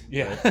Augie's.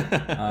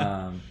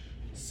 Yeah.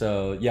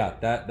 So yeah,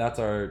 that's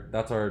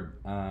our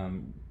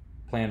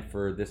plan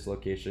for this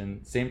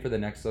location. Same for the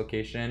next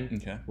location.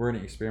 Okay. We're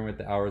gonna experiment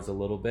with the hours a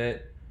little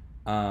bit,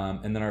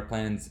 and then our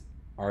plans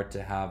are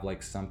to have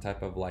like some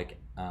type of like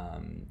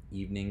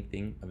evening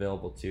thing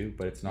available too,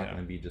 but it's not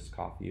gonna be just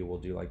coffee. We'll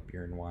do like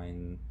beer and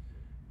wine.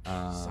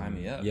 Sign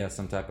me up. Yeah,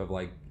 some type of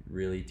like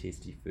really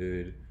tasty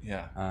food.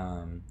 Yeah.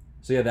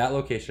 So yeah, that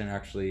location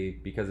actually,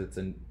 because it's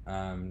an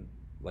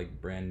like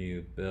brand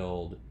new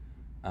build,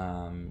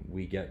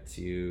 we get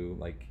to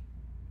like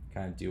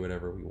kind of do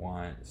whatever we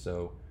want.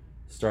 So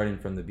starting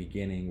from the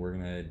beginning, we're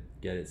gonna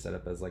get it set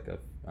up as like a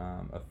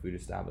food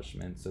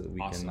establishment so that we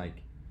can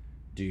like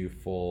do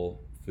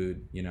full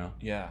food, you know.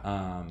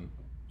 Yeah.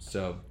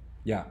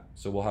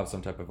 So we'll have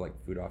some type of like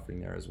food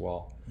offering there as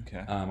well.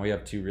 Okay. We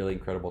have 2 really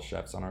incredible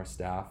chefs on our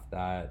staff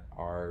that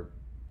are,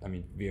 I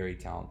mean, very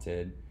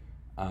talented,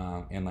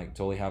 and like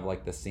totally have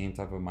like the same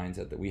type of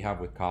mindset that we have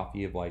with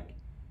coffee of like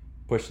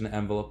pushing the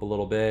envelope a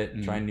little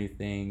bit, trying new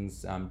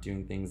things,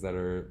 doing things that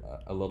are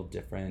a little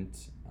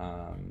different,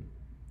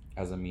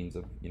 as a means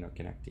of, you know,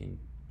 connecting.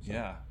 So,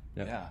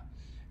 yeah.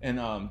 And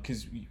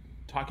because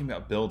talking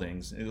about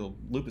buildings, it'll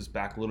loop us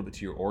back a little bit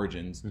to your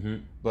origins,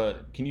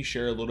 but can you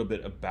share a little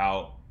bit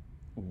about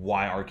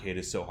why Arcade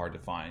is so hard to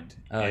find?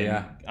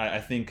 I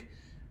think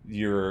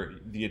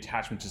the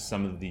attachment to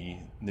some of the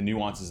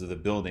nuances of the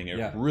building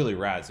are really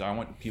rad, so I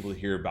want people to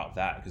hear about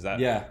that because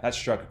that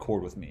struck a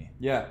chord with me.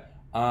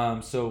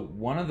 So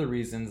one of the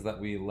reasons that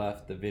we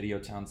left the Video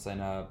Town sign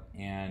up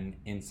and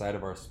inside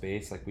of our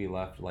space, like we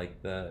left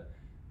like the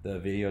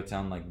Video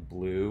Town like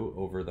blue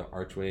over the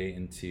archway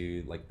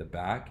into like the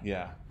back,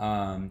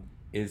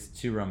 is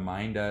to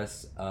remind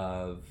us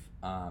of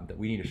that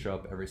we need to show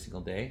up every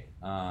single day.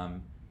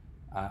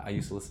 I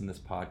used to listen to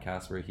this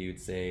podcast where he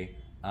would say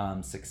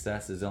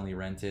success is only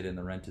rented and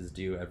the rent is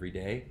due every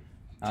day.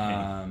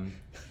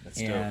 That's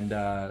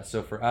dope.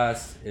 So for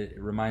us, it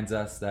reminds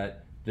us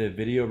that the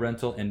video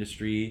rental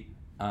industry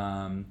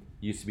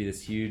used to be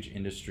this huge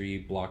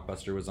industry.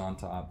 Blockbuster was on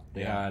top.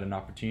 They had an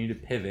opportunity to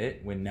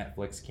pivot when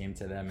Netflix came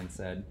to them and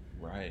said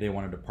they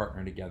wanted to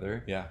partner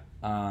together.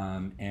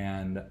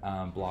 And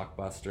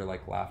Blockbuster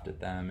like laughed at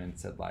them and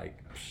said like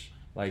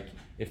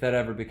if that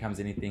ever becomes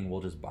anything,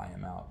 we'll just buy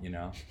them out, you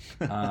know.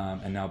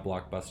 And now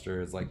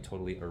Blockbuster is like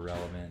totally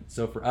irrelevant.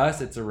 So for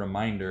us, it's a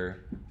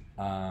reminder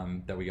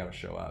that we got to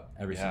show up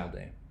every single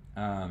day.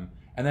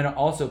 And then it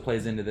also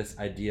plays into this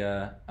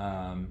idea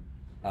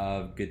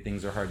of good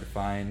things are hard to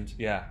find.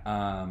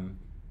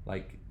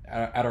 Like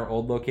at our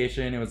old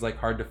location, it was like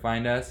hard to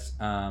find us.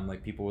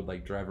 Like people would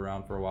like drive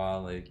around for a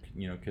while, like,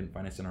 you know, couldn't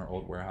find us in our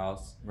old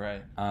warehouse.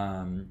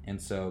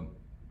 And so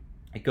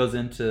it goes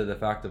into the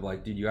fact of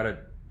like, dude, you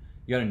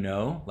gotta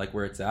know like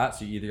where it's at.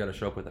 So you either gotta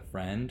show up with a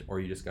friend or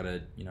you just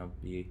gotta, you know,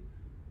 be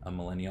a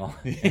millennial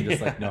and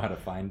just like know how to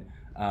find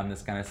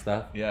this kind of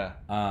stuff.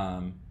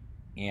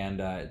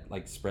 And it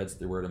like spreads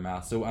through word of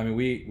mouth. So I mean,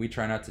 we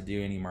try not to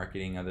do any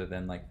marketing other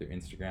than like through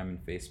Instagram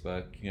and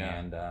Facebook,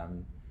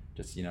 and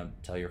just, you know,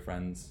 tell your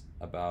friends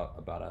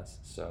about us.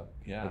 So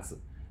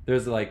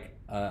there's like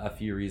a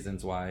few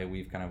reasons why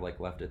we've kind of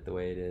like left it the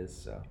way it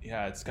is. So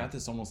it's got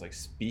this almost like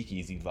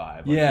speakeasy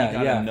vibe. Like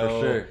you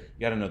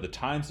gotta know the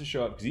times to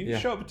show up, because you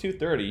show up at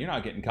 2:30, you're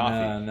not getting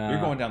coffee. No.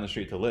 You're going down the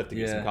street to Lyft to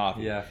get some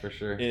coffee. For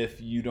sure.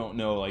 If you don't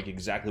know like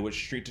exactly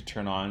which street to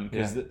turn on,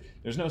 because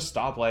there's no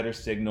stoplight or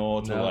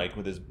signal to like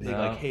with this big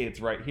like, hey, it's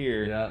right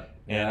here.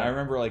 And I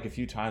remember like a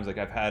few times like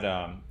I've had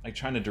like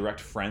trying to direct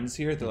friends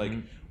here. They're like,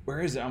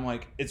 where is it? I'm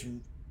like,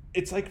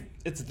 it's like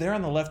it's there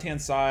on the left hand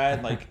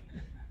side, like.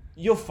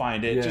 You'll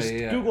find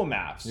it. Google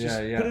Maps. Just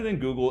put it in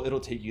Google.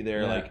 It'll take you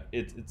there. Like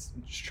it's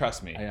just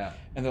trust me. And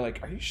they're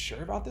like, "Are you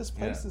sure about this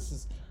place? This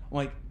is." I'm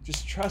like,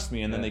 "Just trust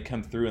me." And then they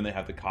come through and they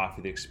have the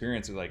coffee, the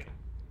experience. They're like,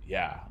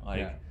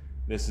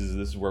 this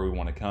is where we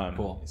want to come.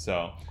 Cool.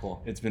 So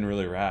it's been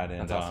really rad.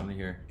 And that's awesome to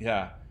hear.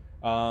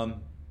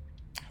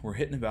 We're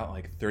hitting about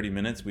like 30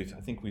 minutes.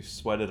 I think we've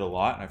sweated a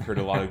lot. I've heard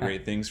a lot of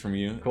great things from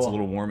you. It's a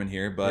little warm in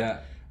here,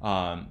 but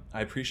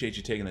I appreciate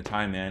you taking the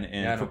time, man,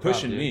 and Yeah, for no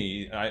pushing problem,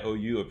 me. I owe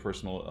you a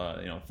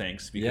personal,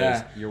 thanks because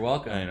Yeah, you're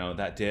welcome.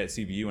 that day at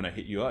CBU when I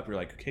hit you up, you're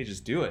like, okay,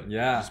 just do it.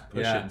 Yeah, just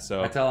push yeah. it. And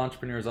so I tell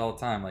entrepreneurs all the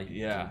time, like,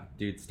 yeah,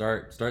 dude,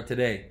 start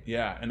today.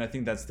 Yeah, and I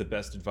think that's the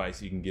best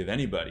advice you can give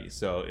anybody.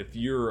 So if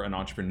you're an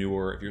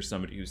entrepreneur, if you're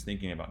somebody who's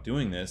thinking about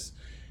doing this,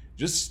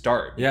 just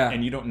start. Yeah.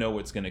 And you don't know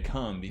what's going to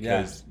come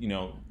because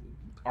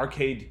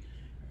arcade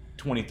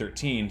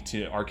 2013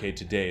 to arcade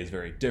today is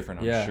very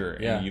different, I'm sure.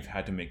 And you've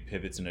had to make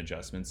pivots and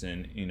adjustments,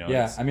 and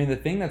Yeah, I mean, the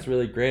thing that's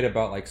really great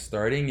about like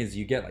starting is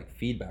you get like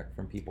feedback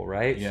from people,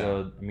 right? Yeah.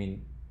 So I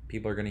mean,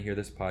 people are going to hear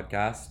this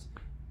podcast,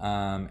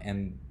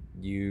 and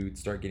you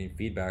start getting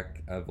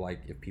feedback of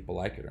like if people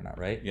like it or not,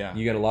 right? Yeah.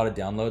 You get a lot of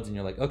downloads and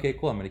you're like, okay,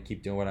 cool, I'm going to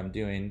keep doing what I'm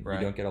doing. Right.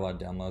 You don't get a lot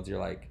of downloads, you're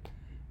like,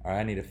 all right,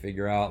 I need to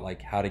figure out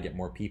like how to get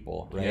more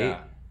people, right?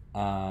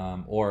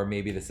 Or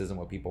maybe this isn't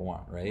what people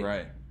want, right?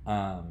 Right.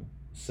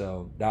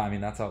 So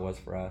that's how it was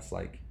for us.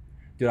 Like,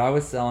 dude, I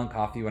was selling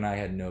coffee when I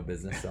had no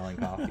business selling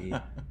coffee.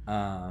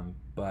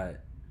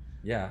 But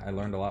yeah, I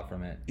learned a lot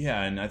from it.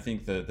 Yeah, and I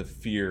think the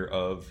fear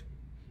of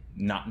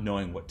not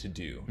knowing what to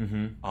do,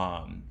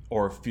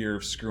 or fear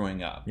of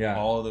screwing up,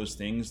 all of those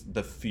things,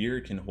 the fear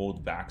can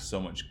hold back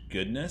so much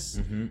goodness.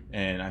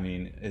 And I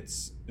mean,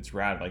 it's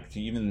rad, like to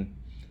even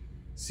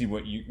see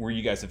where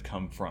you guys have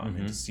come from,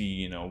 and to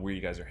see where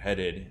you guys are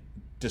headed,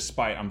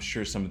 despite I'm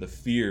sure some of the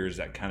fears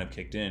that kind of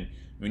kicked in.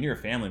 I mean, you're a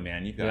family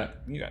man. You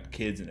got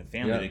kids and a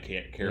family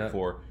to care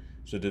for.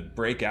 So to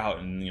break out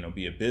and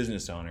be a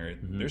business owner,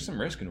 there's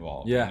some risk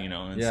involved.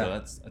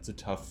 So that's a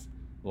tough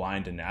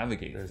line to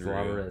navigate through. There's a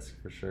lot of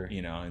risk for sure.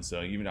 And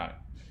so even not.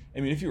 I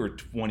mean, if you were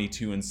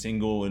 22 and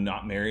single and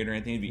not married or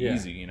anything, it'd be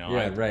easy.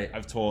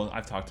 I've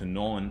talked to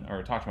Nolan,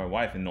 or talked to my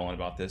wife and Nolan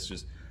about this.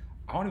 Just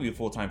I want to be a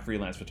full-time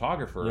freelance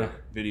photographer,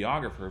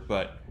 videographer,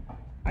 but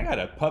I got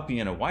a puppy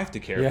and a wife to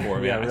care for,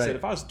 man. I said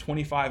if I was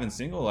 25 and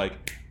single,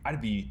 like I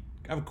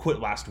would quit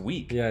last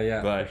week.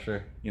 But for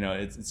sure.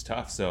 It's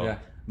tough. So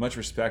much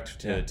respect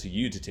to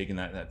you to taking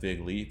that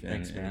big leap,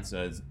 and Thanks,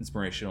 it's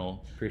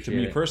inspirational Appreciate to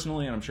me it.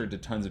 personally, and I'm sure to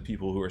tons of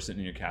people who are sitting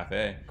in your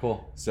cafe.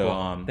 Cool.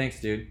 So thanks,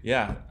 dude.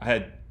 Yeah,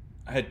 I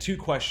had two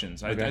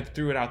questions. Okay. I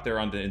threw it out there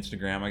onto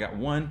Instagram. I got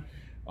one.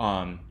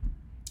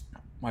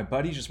 My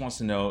buddy just wants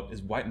to know,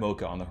 is white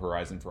mocha on the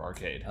horizon for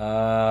arcade?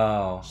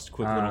 Oh, just a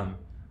quick little.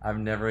 I've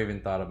never even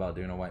thought about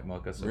doing a white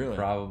mocha, so really?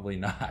 Probably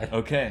not.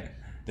 Okay,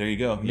 there you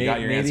go. You got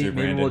your answer,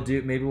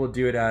 Brandon. Maybe we'll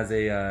do it as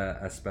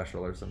a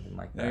special or something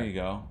like that. There you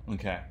go.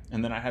 Okay,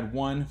 and then I had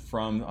one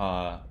from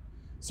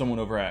someone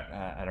over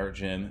at our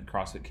gym,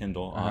 CrossFit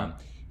Kindle.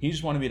 He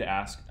just wanted me to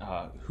ask,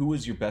 who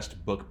was your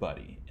best book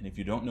buddy? And if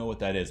you don't know what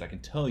that is, I can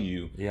tell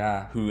you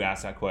who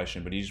asked that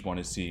question, but he just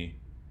wanted to see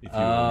if you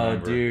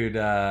remember. Dude,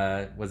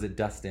 was it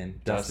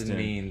Dustin? Dustin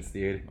Means,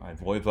 dude. My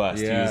boy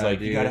Bust. Yeah, he was like,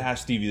 dude. You got to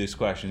ask Stevie this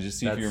question, just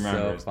see if you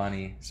remember. That's so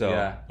funny.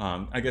 So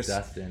I guess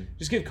Dustin.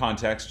 Just give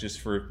context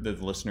just for the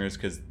listeners,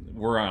 because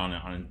we're on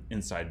an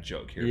inside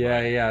joke here.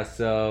 Yeah.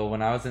 So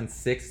when I was in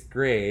 6th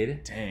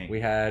grade,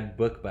 we had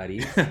book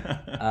buddies.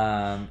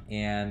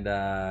 And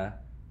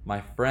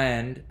my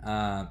friend,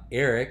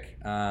 Eric,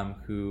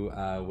 who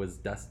was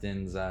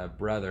Dustin's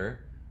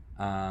brother,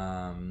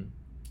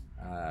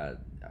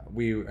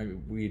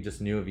 we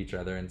just knew of each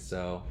other, and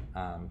so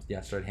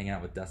started hanging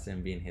out with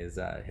Dustin, being his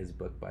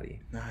book buddy.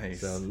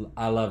 Nice. So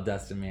I love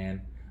Dustin,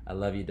 man. I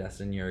love you,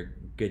 Dustin. You're a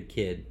good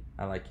kid.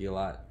 I like you a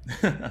lot.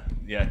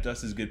 Yeah,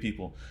 Dustin's good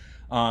people.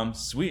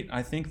 Sweet.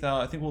 I think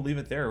we'll leave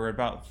it there. We're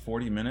about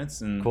 40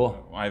 minutes, and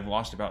cool. I've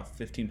lost about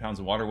 15 pounds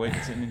of water weight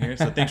sitting in here.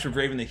 So thanks for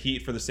braving the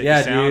heat for the sake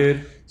of sound,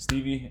 dude.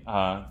 Stevie.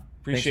 Appreciate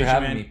Thanks for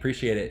having you, man. me.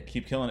 Appreciate it.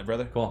 Keep killing it,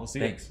 brother. Cool. We'll see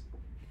Thanks. you.